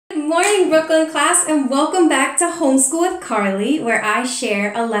morning, Brooklyn class, and welcome back to Homeschool with Carly, where I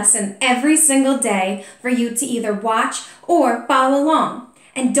share a lesson every single day for you to either watch or follow along.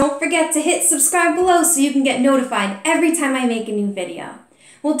 And don't forget to hit subscribe below so you can get notified every time I make a new video.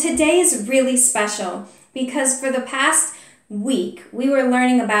 Well, today is really special because for the past week, we were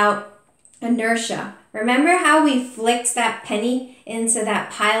learning about inertia. Remember how we flicked that penny into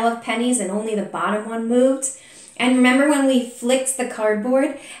that pile of pennies and only the bottom one moved? And remember when we flicked the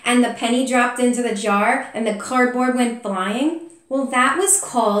cardboard and the penny dropped into the jar and the cardboard went flying? Well, that was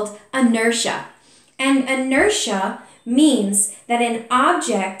called inertia. And inertia means that an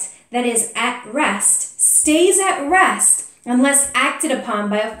object that is at rest stays at rest unless acted upon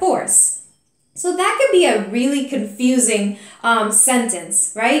by a force. So that could be a really confusing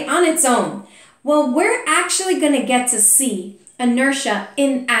sentence, right, on its own. Well, we're actually going to get to see inertia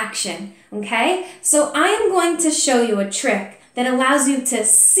in action, okay? So I am going to show you a trick that allows you to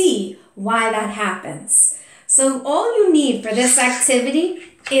see why that happens. So all you need for this activity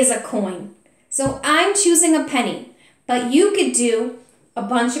is a coin. So I'm choosing a penny, but you could do a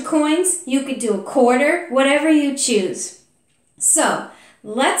bunch of coins, you could do a quarter, whatever you choose. So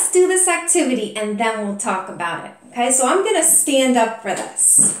let's do this activity and then we'll talk about it, okay? So I'm gonna stand up for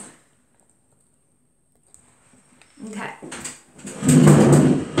this. Okay.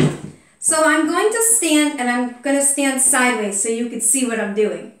 So I'm going to stand, and I'm going to stand sideways so you can see what I'm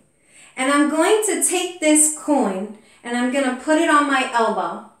doing. And I'm going to take this coin and I'm going to put it on my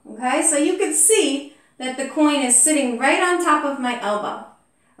elbow. Okay, so you can see that the coin is sitting right on top of my elbow.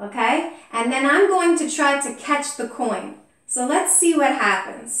 Okay, and then I'm going to try to catch the coin. So let's see what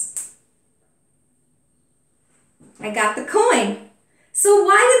happens. I got the coin. So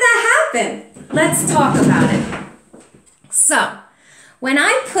why did that happen? Let's talk about it. So, when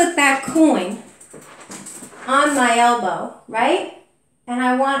I put that coin on my elbow, right? And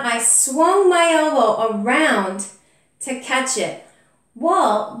I swung my elbow around to catch it.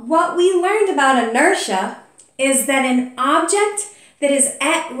 Well, what we learned about inertia is that an object that is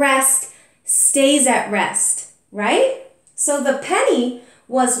at rest stays at rest, right? So the penny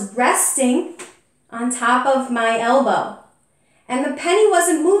was resting on top of my elbow. And the penny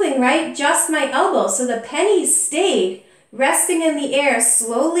wasn't moving, right? Just my elbow. So the penny stayed resting in the air,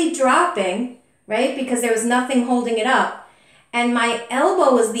 slowly dropping, right? Because there was nothing holding it up. And my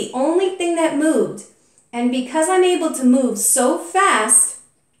elbow was the only thing that moved. And because I'm able to move so fast,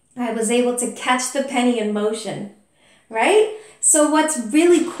 I was able to catch the penny in motion, right? So what's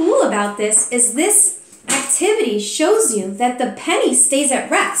really cool about this is this activity shows you that the penny stays at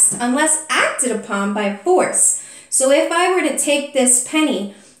rest unless acted upon by force. So if I were to take this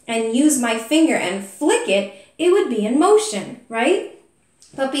penny and use my finger and flick it, it would be in motion, right?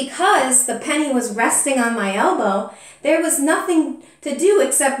 But because the penny was resting on my elbow, there was nothing to do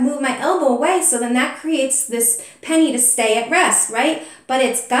except move my elbow away, so then that creates this penny to stay at rest, right? But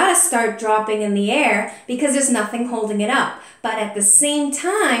it's got to start dropping in the air because there's nothing holding it up. But at the same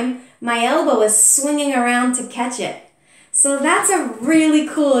time, my elbow is swinging around to catch it. So that's a really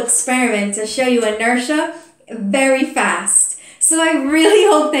cool experiment to show you inertia very fast. So I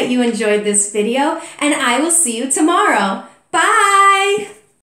really hope that you enjoyed this video, and I will see you tomorrow. Bye!